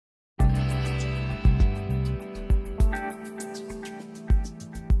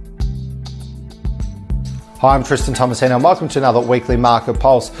Hi, I'm Tristan Thomasino and welcome to another weekly market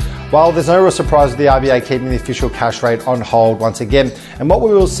pulse. Well, there's no real surprise with the RBA keeping the official cash rate on hold once again. And what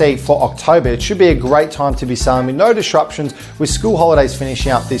we will see for October, it should be a great time to be selling with no disruptions, with school holidays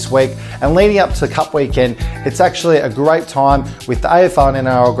finishing up this week and leading up to the Cup weekend. It's actually a great time with the AFL and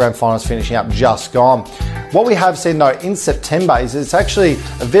NRL Grand Finals finishing up just gone. What we have seen though in September is it's actually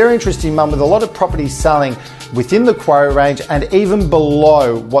a very interesting month with a lot of properties selling within the quote range and even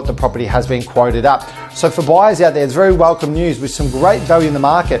below what the property has been quoted up. So for buyers out there, it's very welcome news with some great value in the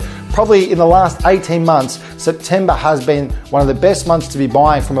market. Probably in the last 18 months, September has been one of the best months to be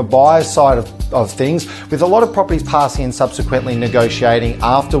buying from a buyer's side of things, with a lot of properties passing and subsequently negotiating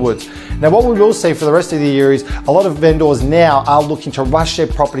afterwards. Now, what we will see for the rest of the year is a lot of vendors now are looking to rush their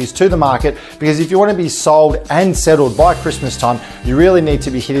properties to the market, because if you want to be sold and settled by Christmas time, you really need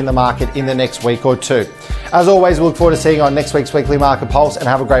to be hitting the market in the next week or two. As always, we look forward to seeing you on next week's Weekly Market Pulse, and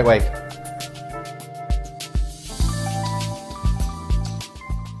have a great week.